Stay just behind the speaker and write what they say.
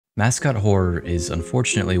Mascot horror is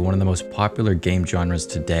unfortunately one of the most popular game genres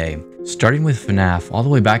today, starting with FNAF all the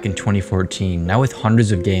way back in 2014, now with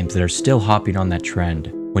hundreds of games that are still hopping on that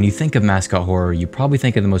trend. When you think of mascot horror, you probably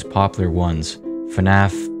think of the most popular ones: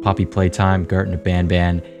 FNAF, Poppy Playtime, Garten,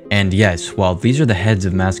 Banban, and yes, while these are the heads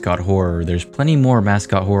of mascot horror, there's plenty more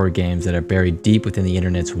mascot horror games that are buried deep within the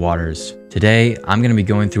internet's waters. Today, I'm going to be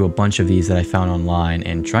going through a bunch of these that I found online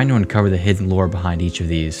and trying to uncover the hidden lore behind each of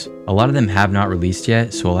these. A lot of them have not released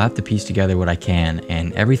yet, so I'll have to piece together what I can,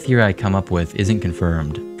 and every theory I come up with isn't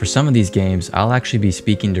confirmed. For some of these games, I'll actually be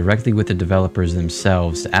speaking directly with the developers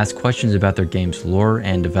themselves to ask questions about their game's lore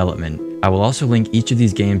and development. I will also link each of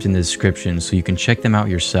these games in the description so you can check them out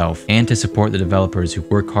yourself, and to support the developers who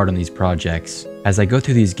work hard on these projects. As I go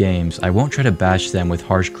through these games, I won't try to bash them with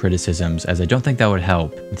harsh criticisms, as I don't think that would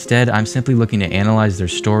help. Instead, I'm simply looking to analyze their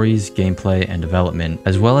stories, gameplay, and development,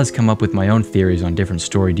 as well as come up with my own theories on different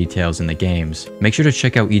story details in the games. Make sure to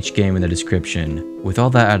check out each game in the description. With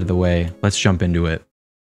all that out of the way, let's jump into it.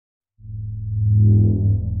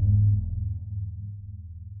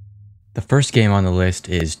 The first game on the list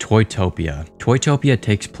is Toytopia. Toytopia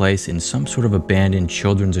takes place in some sort of abandoned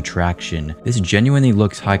children's attraction. This genuinely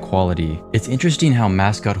looks high quality. It's interesting how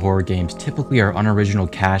mascot horror games typically are unoriginal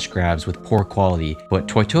cash grabs with poor quality, but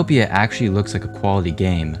Toytopia actually looks like a quality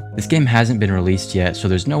game. This game hasn't been released yet, so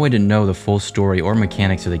there's no way to know the full story or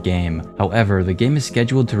mechanics of the game. However, the game is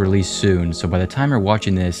scheduled to release soon, so by the time you're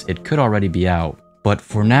watching this, it could already be out. But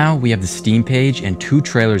for now, we have the Steam page and two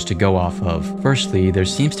trailers to go off of. Firstly, there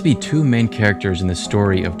seems to be two main characters in the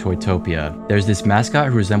story of Toytopia. There's this mascot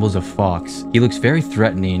who resembles a fox. He looks very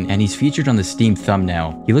threatening, and he's featured on the Steam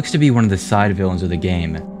thumbnail. He looks to be one of the side villains of the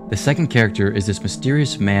game. The second character is this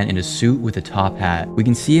mysterious man in a suit with a top hat. We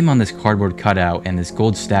can see him on this cardboard cutout and this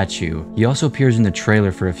gold statue. He also appears in the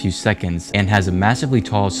trailer for a few seconds and has a massively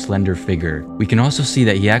tall, slender figure. We can also see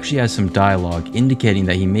that he actually has some dialogue indicating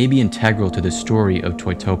that he may be integral to the story of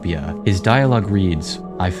Toytopia. His dialogue reads,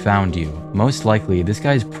 "I found you." Most likely, this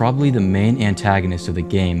guy is probably the main antagonist of the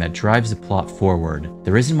game that drives the plot forward.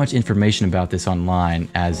 There isn't much information about this online,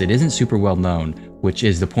 as it isn't super well known, which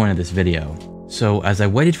is the point of this video. So as I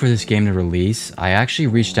waited for this game to release, I actually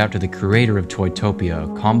reached out to the creator of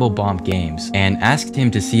Toytopia, Combo Bomb Games, and asked him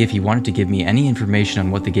to see if he wanted to give me any information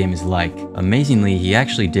on what the game is like. Amazingly, he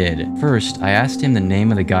actually did. First, I asked him the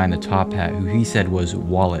name of the guy in the top hat, who he said was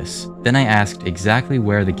Wallace. Then I asked exactly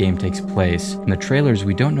where the game takes place. In the trailers,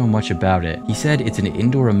 we don't know much about it. He said it's an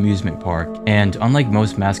indoor amusement park, and unlike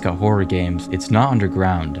most mascot horror games, it's not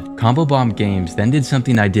underground. Combo Bomb Games then did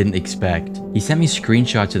something I didn't expect. He sent me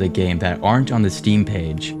screenshots of the game that aren't on the Steam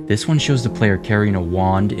page. This one shows the player carrying a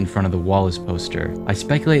wand in front of the Wallace poster. I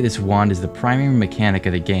speculate this wand is the primary mechanic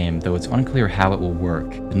of the game, though it's unclear how it will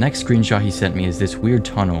work. The next screenshot he sent me is this weird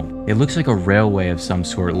tunnel. It looks like a railway of some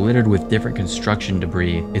sort, littered with different construction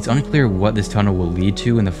debris. It's unclear what this tunnel will lead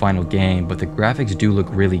to in the final game, but the graphics do look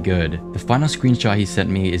really good. The final screenshot he sent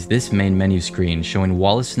me is this main menu screen, showing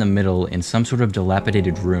Wallace in the middle in some sort of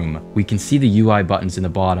dilapidated room. We can see the UI buttons in the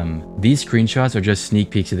bottom. These screenshots are just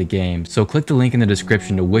sneak peeks of the game, so click the link in the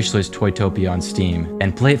description to wishlist Toytopia on Steam,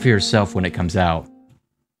 and play it for yourself when it comes out.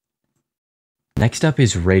 Next up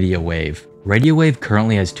is Radiowave. Radiowave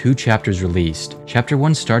currently has 2 chapters released. Chapter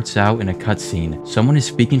 1 starts out in a cutscene. Someone is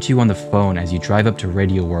speaking to you on the phone as you drive up to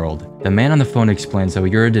Radio World. The man on the phone explains how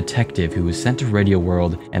you're a detective who was sent to Radio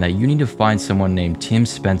World and that you need to find someone named Tim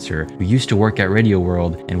Spencer, who used to work at Radio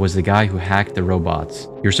World and was the guy who hacked the robots.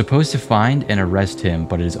 You're supposed to find and arrest him,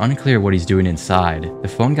 but it is unclear what he's doing inside. The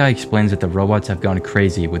phone guy explains that the robots have gone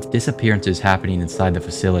crazy with disappearances happening inside the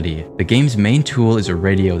facility. The game's main tool is a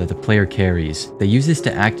radio that the player carries. They use this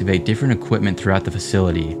to activate different equipment throughout the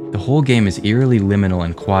facility. The whole game is eerily liminal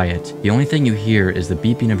and quiet. The only thing you hear is the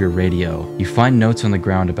beeping of your radio. You find notes on the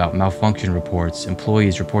ground about malfunction reports,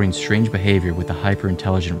 employees reporting strange behavior with the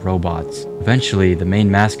hyper-intelligent robots. Eventually, the main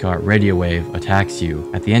mascot, Radiowave, attacks you.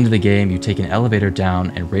 At the end of the game, you take an elevator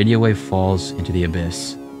down and Radiowave falls into the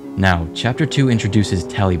abyss. Now, Chapter 2 introduces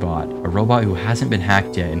Telebot, a robot who hasn't been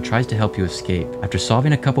hacked yet and tries to help you escape. After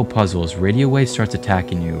solving a couple puzzles, Radiowave starts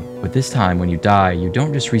attacking you. But this time, when you die, you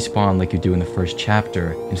don't just respawn like you do in the first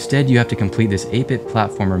chapter. Instead, you have to complete this 8-bit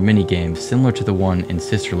platformer minigame similar to the one in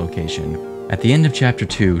Sister Location. At the end of Chapter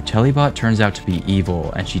 2, Telebot turns out to be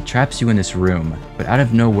evil, and she traps you in this room. But out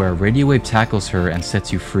of nowhere, Radiowave tackles her and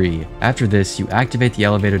sets you free. After this, you activate the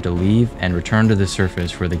elevator to leave and return to the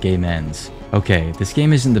surface where the game ends. Okay, this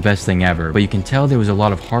game isn't the best thing ever, but you can tell there was a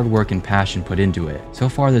lot of hard work and passion put into it. So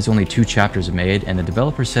far there's only 2 chapters made, and the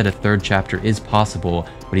developer said a 3rd chapter is possible,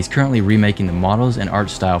 but he's currently remaking the models and art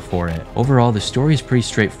style for it. Overall, the story is pretty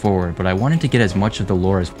straightforward, but I wanted to get as much of the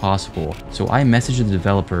lore as possible, so I messaged the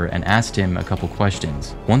developer and asked him a couple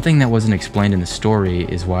questions. One thing that wasn't explained in the story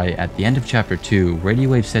is why at the end of chapter 2,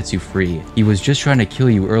 Radiowave sets you free. He was just trying to kill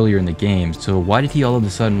you earlier in the game, so why did he all of a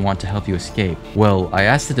sudden want to help you escape? Well, I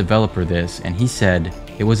asked the developer this, and he said,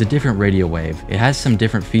 it was a different Radiowave. It has some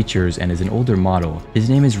different features and is an older model. His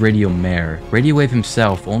name is Radiomare. Radiowave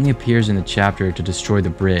himself only appears in the chapter to destroy the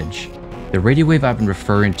bridge. The Radiowave I've been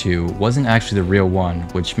referring to wasn't actually the real one,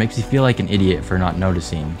 which makes me feel like an idiot for not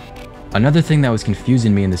noticing. Another thing that was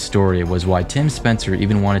confusing me in the story was why Tim Spencer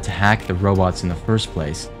even wanted to hack the robots in the first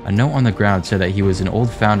place. A note on the ground said that he was an old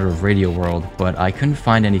founder of Radio World, but I couldn't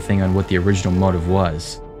find anything on what the original motive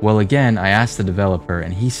was. Well, again, I asked the developer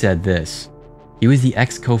and he said this. He was the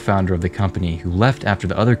ex-co-founder of the company who left after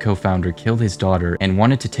the other co-founder killed his daughter and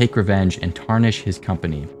wanted to take revenge and tarnish his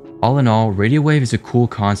company. All in all, Radiowave is a cool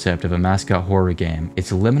concept of a mascot horror game.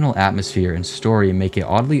 Its liminal atmosphere and story make it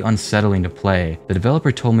oddly unsettling to play. The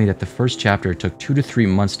developer told me that the first chapter took 2 to 3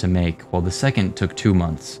 months to make, while the second took 2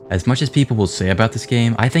 months. As much as people will say about this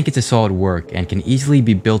game, I think it's a solid work and can easily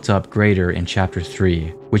be built up greater in chapter 3,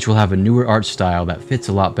 which will have a newer art style that fits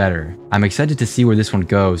a lot better. I'm excited to see where this one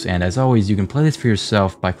goes, and as always, you can play this for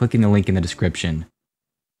yourself by clicking the link in the description.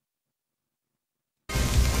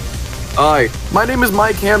 Hi, my name is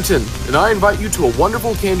Mike Hampton, and I invite you to a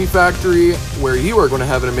wonderful candy factory where you are going to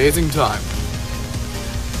have an amazing time.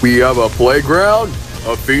 We have a playground,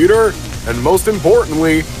 a feeder, and most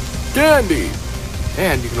importantly, candy!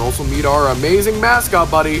 And you can also meet our amazing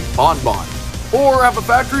mascot buddy, Banban, or have a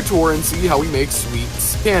factory tour and see how we make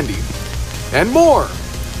sweets candy, and more!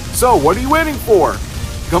 So what are you waiting for?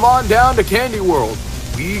 Come on down to Candy World.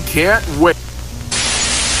 We can't wait!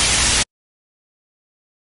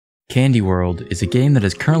 Candy World is a game that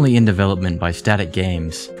is currently in development by Static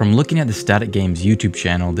Games. From looking at the Static Games YouTube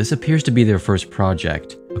channel, this appears to be their first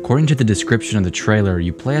project. According to the description of the trailer,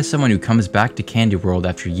 you play as someone who comes back to Candy World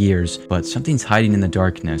after years, but something's hiding in the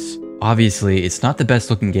darkness. Obviously, it's not the best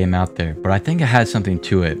looking game out there, but I think it has something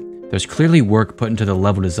to it. There's clearly work put into the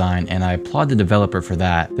level design, and I applaud the developer for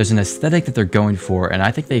that. There's an aesthetic that they're going for, and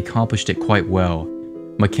I think they accomplished it quite well.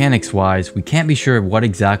 Mechanics wise, we can't be sure of what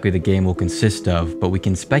exactly the game will consist of, but we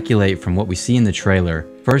can speculate from what we see in the trailer.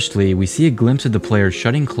 Firstly, we see a glimpse of the player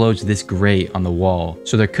shutting closed this grate on the wall,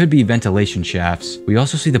 so there could be ventilation shafts. We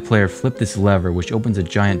also see the player flip this lever which opens a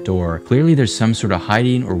giant door. Clearly there's some sort of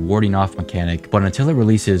hiding or warding off mechanic, but until it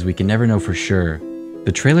releases we can never know for sure.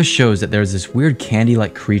 The trailer shows that there's this weird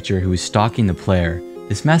candy-like creature who is stalking the player.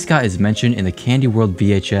 This mascot is mentioned in the Candy World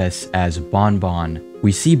VHS as Banban.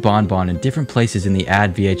 We see Banban in different places in the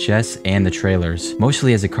ad VHS and the trailers,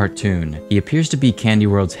 mostly as a cartoon. He appears to be Candy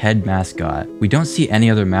World's head mascot. We don't see any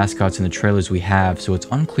other mascots in the trailers we have, so it's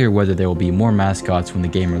unclear whether there will be more mascots when the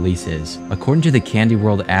game releases. According to the Candy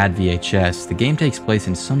World ad VHS, the game takes place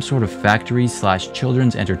in some sort of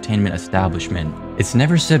factory/children's entertainment establishment. It's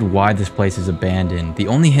never said why this place is abandoned. The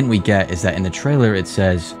only hint we get is that in the trailer it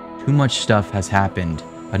says, "Too much stuff has happened."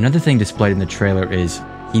 Another thing displayed in the trailer is,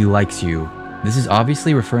 "He likes you." This is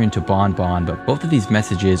obviously referring to Banban, but both of these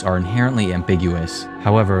messages are inherently ambiguous.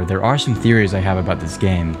 However, there are some theories I have about this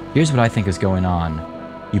game. Here's what I think is going on.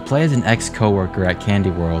 You play as an ex-coworker at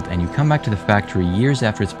Candy World, and you come back to the factory years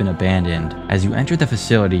after it's been abandoned. As you enter the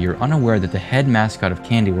facility, you're unaware that the head mascot of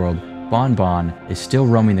Candy World, Banban, is still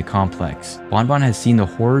roaming the complex. Banban has seen the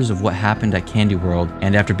horrors of what happened at Candy World,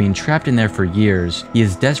 and after being trapped in there for years, he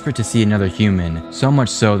is desperate to see another human, so much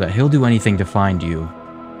so that he'll do anything to find you.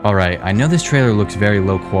 Alright, I know this trailer looks very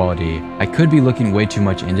low quality. I could be looking way too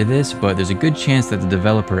much into this, but there's a good chance that the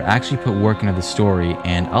developer actually put work into the story,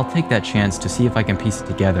 and I'll take that chance to see if I can piece it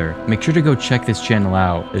together. Make sure to go check this channel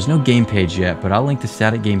out. There's no game page yet, but I'll link the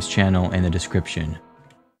Static Games channel in the description.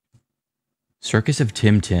 Circus of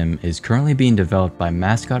TimTim is currently being developed by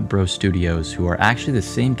Mascot Bro Studios, who are actually the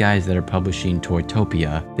same guys that are publishing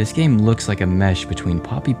Toytopia. This game looks like a mesh between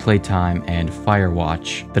Poppy Playtime and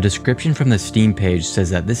Firewatch. The description from the Steam page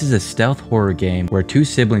says that this is a stealth horror game where 2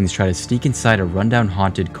 siblings try to sneak inside a rundown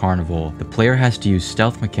haunted carnival. The player has to use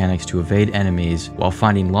stealth mechanics to evade enemies while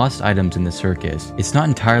finding lost items in the circus. It's not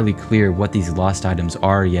entirely clear what these lost items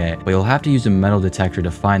are yet, but you'll have to use a metal detector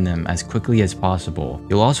to find them as quickly as possible.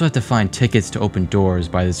 You'll also have to find tickets to open doors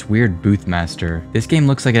by this weird booth master. This game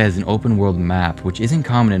looks like it has an open world map, which isn't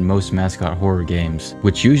common in most Mascot horror games,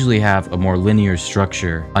 which usually have a more linear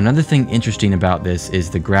structure. Another thing interesting about this is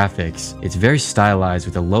the graphics. It's very stylized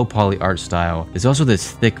with a low poly art style. There's also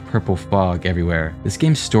this thick purple fog everywhere. This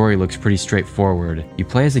game's story looks pretty straightforward. You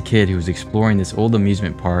play as a kid who's exploring this old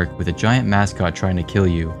amusement park with a giant mascot trying to kill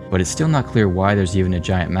you, but it's still not clear why there's even a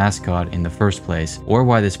giant mascot in the first place, or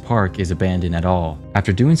why this park is abandoned at all.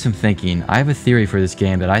 After doing some thinking, I have a theory for this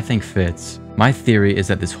game that I think fits. My theory is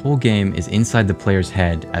that this whole game is inside the player's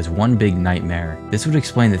head as one big nightmare. This would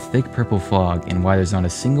explain the thick purple fog and why there's not a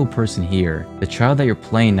single person here. The child that you're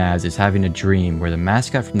playing as is having a dream where the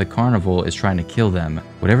mascot from the carnival is trying to kill them.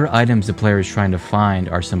 Whatever items the player is trying to find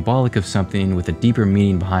are symbolic of something with a deeper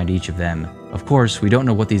meaning behind each of them. Of course, we don't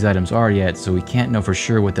know what these items are yet, so we can't know for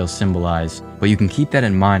sure what they'll symbolize, but you can keep that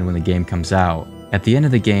in mind when the game comes out. At the end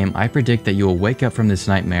of the game, I predict that you will wake up from this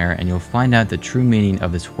nightmare and you'll find out the true meaning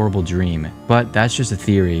of this horrible dream. But that's just a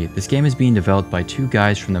theory. This game is being developed by two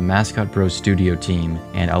guys from the Mascot Bros Studio team,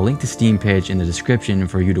 and I'll link the Steam page in the description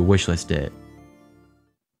for you to wishlist it.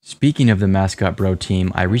 Speaking of the Mascot Bro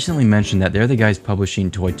team, I recently mentioned that they're the guys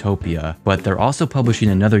publishing Toytopia, but they're also publishing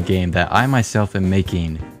another game that I myself am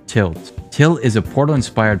making, Tilt. Tilt is a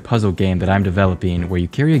Portal-inspired puzzle game that I'm developing where you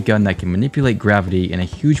carry a gun that can manipulate gravity in a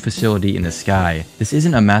huge facility in the sky. This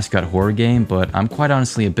isn't a Mascot horror game, but I'm quite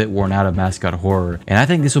honestly a bit worn out of Mascot horror, and I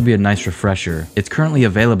think this will be a nice refresher. It's currently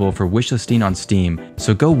available for wishlisting on Steam,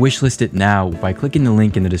 so go wishlist it now by clicking the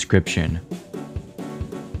link in the description.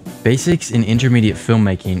 Basics in Intermediate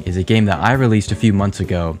Filmmaking is a game that I released a few months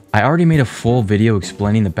ago. I already made a full video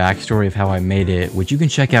explaining the backstory of how I made it, which you can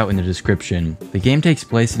check out in the description. The game takes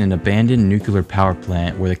place in an abandoned nuclear power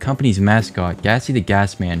plant where the company's mascot, Gassy the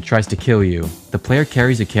Gas Man, tries to kill you. The player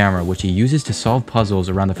carries a camera which he uses to solve puzzles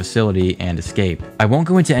around the facility and escape. I won't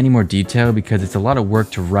go into any more detail because it's a lot of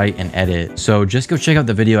work to write and edit, so just go check out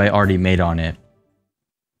the video I already made on it.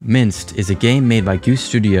 Minced is a game made by Goose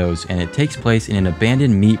Studios and it takes place in an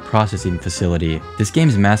abandoned meat processing facility. This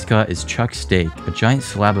game's mascot is Chuck Steak, a giant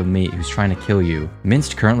slab of meat who's trying to kill you.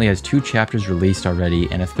 Minced currently has 2 chapters released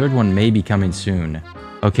already and a 3rd one may be coming soon.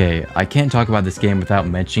 Okay, I can't talk about this game without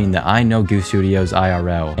mentioning that I know Goose Studios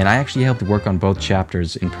IRL, and I actually helped work on both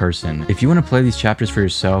chapters in person. If you want to play these chapters for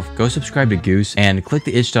yourself, go subscribe to Goose and click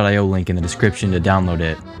the itch.io link in the description to download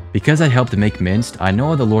it. Because I helped to make Minced, I know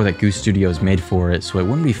all the lore that Goose Studios made for it, so it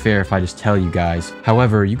wouldn't be fair if I just tell you guys.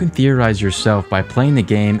 However, you can theorize yourself by playing the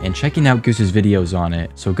game and checking out Goose's videos on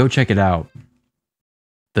it, so go check it out.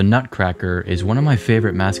 The Nutcracker is one of my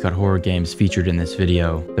favorite Mascot horror games featured in this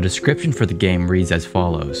video. The description for the game reads as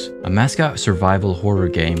follows: a Mascot survival horror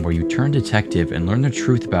game where you turn detective and learn the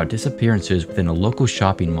truth about disappearances within a local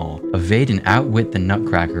shopping mall. Evade and outwit the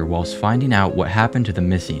Nutcracker whilst finding out what happened to the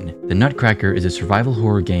missing. The Nutcracker is a survival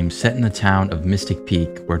horror game set in the town of Mystic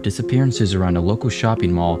Peak, where disappearances around a local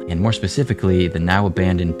shopping mall, and more specifically the now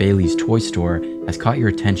abandoned Bailey's toy store, has caught your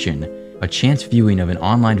attention. A chance viewing of an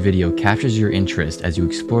online video captures your interest as you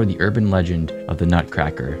explore the urban legend of the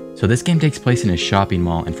Nutcracker. So this game takes place in a shopping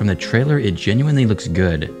mall, and from the trailer it genuinely looks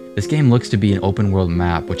good. This game looks to be an open world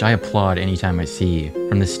map, which I applaud anytime I see.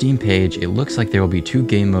 From the Steam page, it looks like there will be 2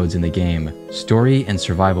 game modes in the game, Story and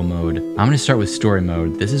Survival mode. I'm going to start with Story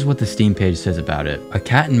mode. This is what the Steam page says about it. A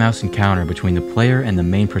cat and mouse encounter between the player and the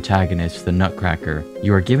main protagonist, the Nutcracker.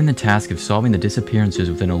 You are given the task of solving the disappearances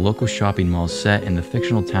within a local shopping mall set in the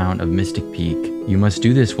fictional town of Mystic Peak. You must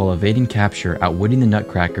do this while evading capture, outwitting the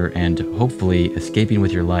Nutcracker, and, hopefully, escaping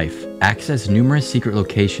with your life. Access numerous secret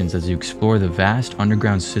locations as you explore the vast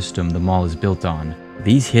underground system the mall is built on.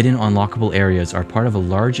 These hidden unlockable areas are part of a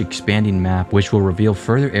large expanding map which will reveal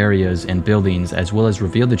further areas and buildings, as well as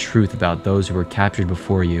reveal the truth about those who were captured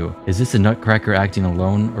before you. Is this the Nutcracker acting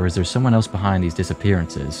alone, or is there someone else behind these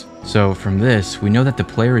disappearances? So from this, we know that the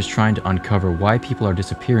player is trying to uncover why people are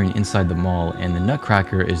disappearing inside the mall, and the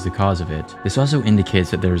Nutcracker is the cause of it. This also indicates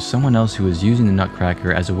that there is someone else who is using the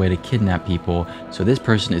Nutcracker as a way to kidnap people, so this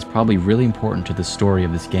person is probably really important to the story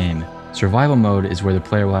of this game. Survival mode is where the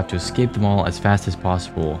player will have to escape the mall as fast as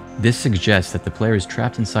possible. This suggests that the player is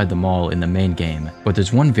trapped inside the mall in the main game. But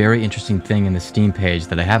there's one very interesting thing in the Steam page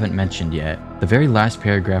that I haven't mentioned yet. The very last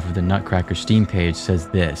paragraph of the Nutcracker Steam page says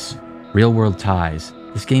this: real world ties.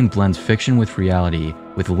 This game blends fiction with reality,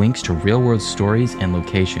 with links to real world stories and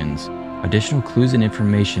locations. Additional clues and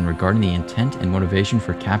information regarding the intent and motivation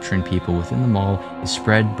for capturing people within the mall is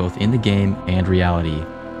spread both in the game and reality.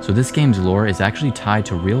 So this game's lore is actually tied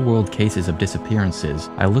to real-world cases of disappearances.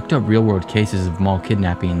 I looked up real-world cases of mall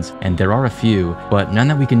kidnappings, and there are a few, but none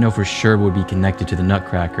that we can know for sure would be connected to the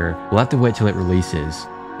Nutcracker. We'll have to wait till it releases.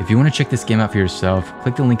 If you want to check this game out for yourself,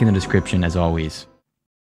 click the link in the description as always.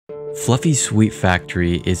 Fluffy Sweet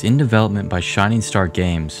Factory is in development by Shining Star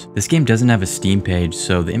Games. This game doesn't have a Steam page,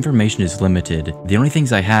 so the information is limited. The only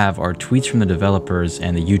things I have are tweets from the developers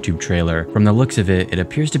and the YouTube trailer. From the looks of it, it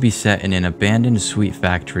appears to be set in an abandoned sweet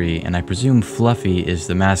factory, and I presume Fluffy is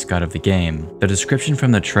the mascot of the game. The description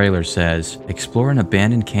from the trailer says, "Explore an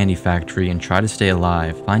abandoned candy factory and try to stay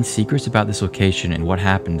alive. Find secrets about this location and what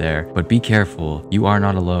happened there, but be careful, you are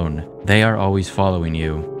not alone. They are always following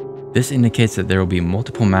you." This indicates that there will be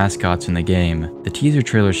multiple mascots in the game. The teaser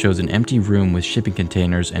trailer shows an empty room with shipping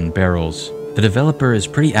containers and barrels. The developer is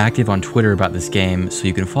pretty active on Twitter about this game, so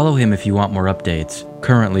you can follow him if you want more updates.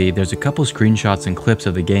 Currently, there's a couple screenshots and clips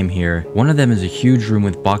of the game here. One of them is a huge room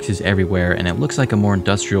with boxes everywhere, and it looks like a more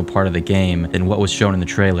industrial part of the game than what was shown in the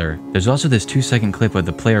trailer. There's also this 2-second clip of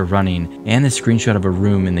the player running, and this screenshot of a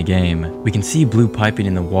room in the game. We can see blue piping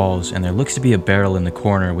in the walls, and there looks to be a barrel in the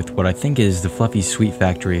corner with what I think is the Fluffy Sweet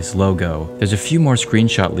Factory's logo. There's a few more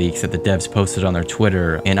screenshot leaks that the devs posted on their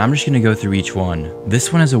Twitter, and I'm just gonna go through each one.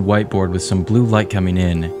 This one has a whiteboard with some blue light coming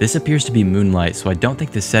in. This appears to be moonlight, so I don't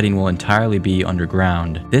think the setting will entirely be underground.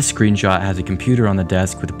 This screenshot has a computer on the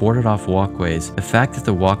desk with boarded off walkways. The fact that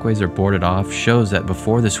the walkways are boarded off shows that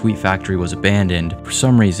before the sweet factory was abandoned, for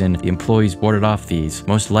some reason the employees boarded off these,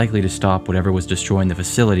 most likely to stop whatever was destroying the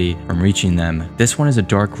facility from reaching them. This one is a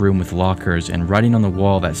dark room with lockers and writing on the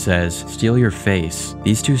wall that says, "Steal your face."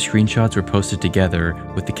 These two screenshots were posted together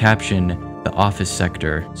with the caption, "The office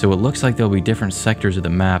sector," so it looks like there'll be different sectors of the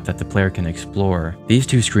map that the player can explore. These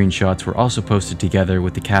two screenshots were also posted together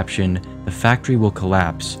with the caption, "The factory will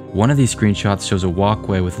collapse." One of these screenshots shows a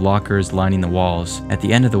walkway with lockers lining the walls. At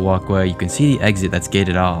the end of the walkway, you can see the exit that's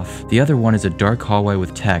gated off. The other one is a dark hallway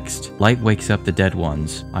with text, "Light wakes up the dead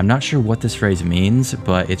ones." I'm not sure what this phrase means,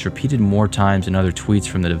 but it's repeated more times in other tweets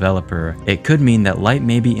from the developer. It could mean that light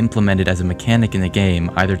may be implemented as a mechanic in the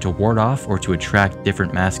game, either to ward off or to attract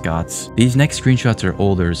different mascots. These next screenshots are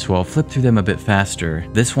older, so I'll flip through them a bit faster.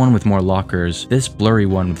 This one with more lockers, this blurry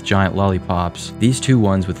one with giant lollipops, these two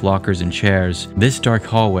ones with lockers and chairs, this dark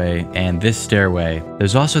hallway, and this stairway.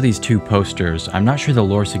 There's also these two posters. I'm not sure the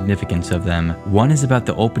lore significance of them. One is about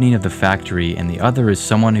the opening of the factory, and the other is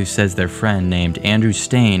someone who says their friend named Andrew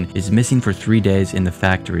Stain is missing for 3 days in the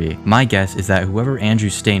factory. My guess is that whoever Andrew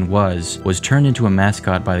Stain was turned into a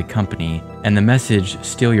mascot by the company, and the message,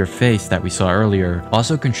 "Steal your face," that we saw earlier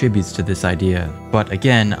also contributes to this idea. But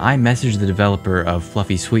again, I messaged the developer of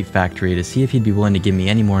Fluffy Sweet Factory to see if he'd be willing to give me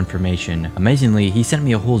any more information. Amazingly, he sent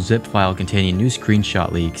me a whole zip file containing new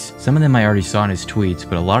screenshot leaks. Some of them I already saw in his tweets,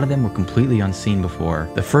 but a lot of them were completely unseen before.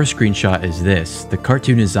 The first screenshot is this, the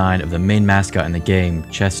cartoon design of the main mascot in the game,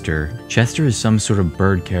 Chester. Chester is some sort of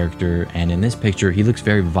bird character, and in this picture he looks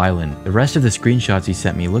very violent. The rest of the screenshots he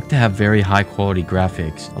sent me look to have very high quality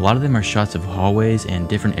graphics. A lot of them are shots of hallways and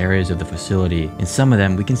different areas of the facility. In some of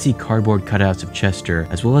them, we can see cardboard cutouts of Chester,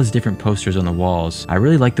 as well as different posters on the walls. I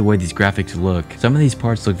really like the way these graphics look. Some of these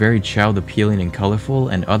parts look very child appealing and colorful,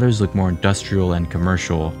 and others look more industrial and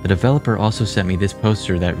commercial. The developer also sent me this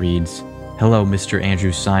poster that reads, "Hello, Mr.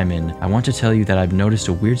 Andrew Simon. I want to tell you that I've noticed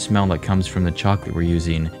a weird smell that comes from the chocolate we're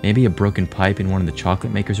using. Maybe a broken pipe in one of the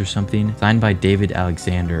chocolate makers or something. Signed by David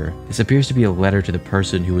Alexander." This appears to be a letter to the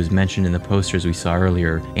person who was mentioned in the posters we saw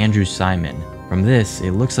earlier, Andrew Simon. From this,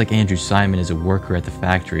 it looks like Andrew Simon is a worker at the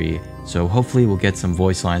factory, so hopefully we'll get some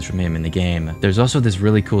voice lines from him in the game. There's also this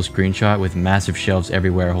really cool screenshot with massive shelves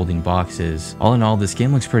everywhere holding boxes. All in all, this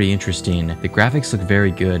game looks pretty interesting. The graphics look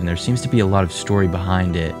very good, and there seems to be a lot of story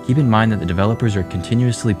behind it. Keep in mind that the developers are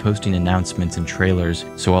continuously posting announcements and trailers,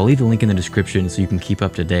 so I'll leave the link in the description so you can keep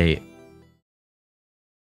up to date.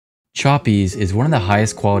 Choppies is one of the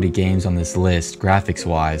highest quality games on this list,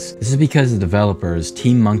 graphics-wise. This is because the developers,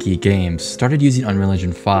 Team Monkey Games, started using Unreal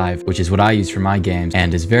Engine 5, which is what I use for my games,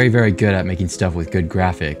 and is very good at making stuff with good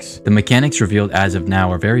graphics. The mechanics revealed as of now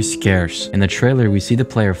are very scarce. In the trailer, we see the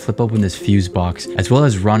player flip open this fuse box, as well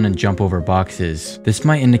as run and jump over boxes. This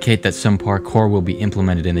might indicate that some parkour will be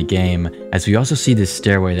implemented in the game, as we also see this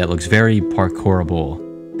stairway that looks very parkourable.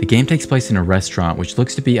 The game takes place in a restaurant which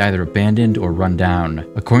looks to be either abandoned or run down.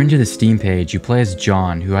 According to the Steam page, you play as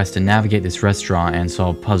John, who has to navigate this restaurant and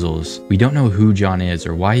solve puzzles. We don't know who John is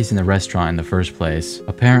or why he's in the restaurant in the first place.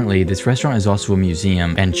 Apparently, this restaurant is also a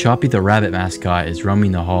museum, and Choppy the rabbit mascot is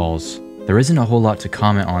roaming the halls. There isn't a whole lot to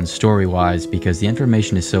comment on story-wise because the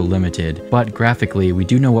information is so limited, but graphically we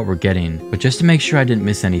do know what we're getting. But just to make sure I didn't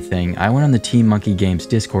miss anything, I went on the Team Monkey Games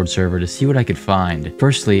Discord server to see what I could find.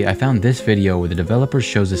 Firstly, I found this video where the developer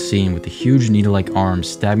shows a scene with a huge needle-like arm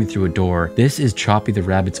stabbing through a door. This is Choppy the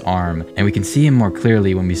rabbit's arm, and we can see him more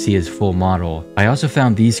clearly when we see his full model. I also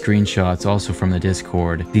found these screenshots also from the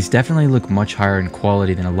Discord. These definitely look much higher in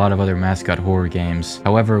quality than a lot of other Mascot horror games.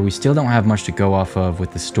 However, we still don't have much to go off of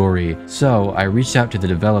with the story, so I reached out to the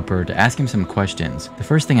developer to ask him some questions. The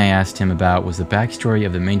first thing I asked him about was the backstory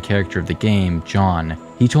of the main character of the game, John.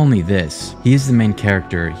 He told me this: he is the main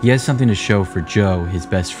character, he has something to show for Joe, his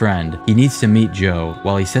best friend. He needs to meet Joe.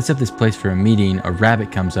 While he sets up this place for a meeting, a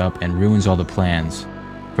rabbit comes up and ruins all the plans.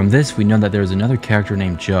 From this, we know that there is another character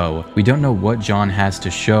named Joe. We don't know what John has to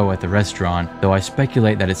show at the restaurant, though I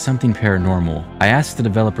speculate that it's something paranormal. I asked the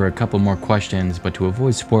developer a couple more questions, but to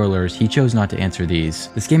avoid spoilers, he chose not to answer these.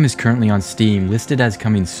 This game is currently on Steam, listed as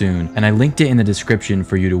coming soon, and I linked it in the description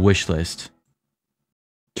for you to wishlist.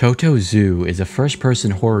 TOTO Zoo is a first-person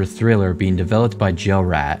horror thriller being developed by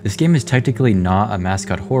Gelrat. This game is technically not a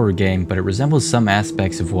Mascot horror game, but it resembles some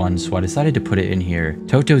aspects of one, so I decided to put it in here.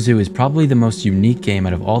 TOTO Zoo is probably the most unique game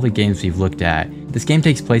out of all the games we've looked at. This game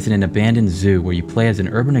takes place in an abandoned zoo where you play as an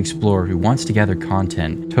urban explorer who wants to gather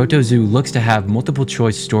content. TOTO Zoo looks to have multiple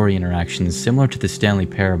choice story interactions similar to the Stanley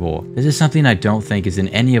Parable. This is something I don't think is in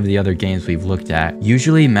any of the other games we've looked at.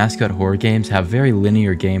 Usually, Mascot horror games have very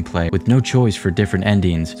linear gameplay with no choice for different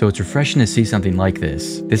endings, so it's refreshing to see something like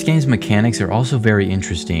this. This game's mechanics are also very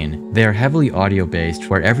interesting. They are heavily audio-based,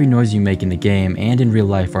 where every noise you make in the game and in real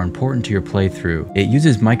life are important to your playthrough. It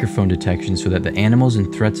uses microphone detection so that the animals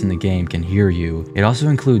and threats in the game can hear you. It also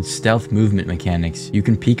includes stealth movement mechanics. You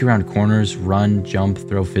can peek around corners, run, jump,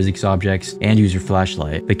 throw physics objects, and use your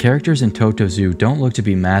flashlight. The characters in TOTO Zoo don't look to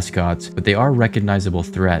be mascots, but they are recognizable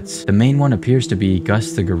threats. The main one appears to be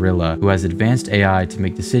Gus the gorilla, who has advanced AI to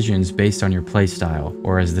make decisions based on your playstyle,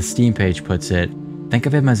 or as the Steam page puts it, think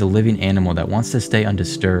of him as a living animal that wants to stay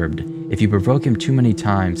undisturbed. If you provoke him too many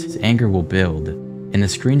times, his anger will build. In the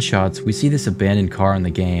screenshots, we see this abandoned car in the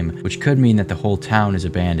game, which could mean that the whole town is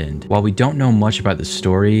abandoned. While we don't know much about the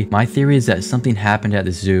story, my theory is that something happened at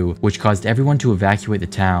the zoo which caused everyone to evacuate the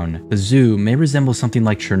town. The zoo may resemble something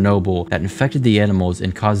like Chernobyl that infected the animals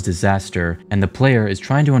and caused disaster, and the player is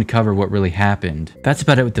trying to uncover what really happened. That's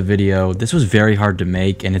about it with the video. This was very hard to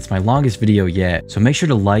make, and it's my longest video yet, so make sure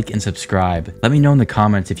to like and subscribe. Let me know in the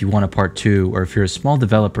comments if you want a part 2, or if you're a small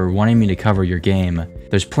developer wanting me to cover your game.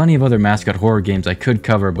 There's plenty of other Mascot horror games I could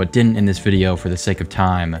cover but didn't in this video for the sake of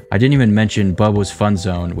time. I didn't even mention Bubba's Fun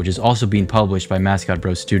Zone, which is also being published by Mascot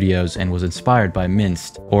Bros Studios and was inspired by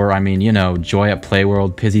Minced. Or I mean, you know, Joy at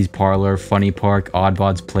Playworld, Pizzy's Parlor, Funny Park,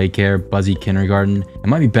 Oddbod's Playcare, Buzzy Kindergarten. It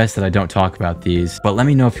might be best that I don't talk about these, but let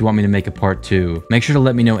me know if you want me to make a part 2. Make sure to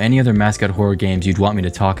let me know any other Mascot horror games you'd want me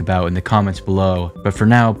to talk about in the comments below. But for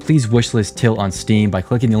now, please wishlist Tilt on Steam by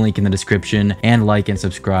clicking the link in the description, and like and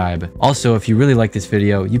subscribe. Also, if you really like this video,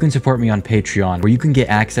 you can support me on Patreon, where you can get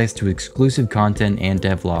access to exclusive content and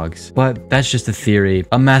devlogs. But that's just a theory,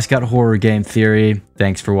 a Mascot horror game theory.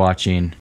 Thanks for watching.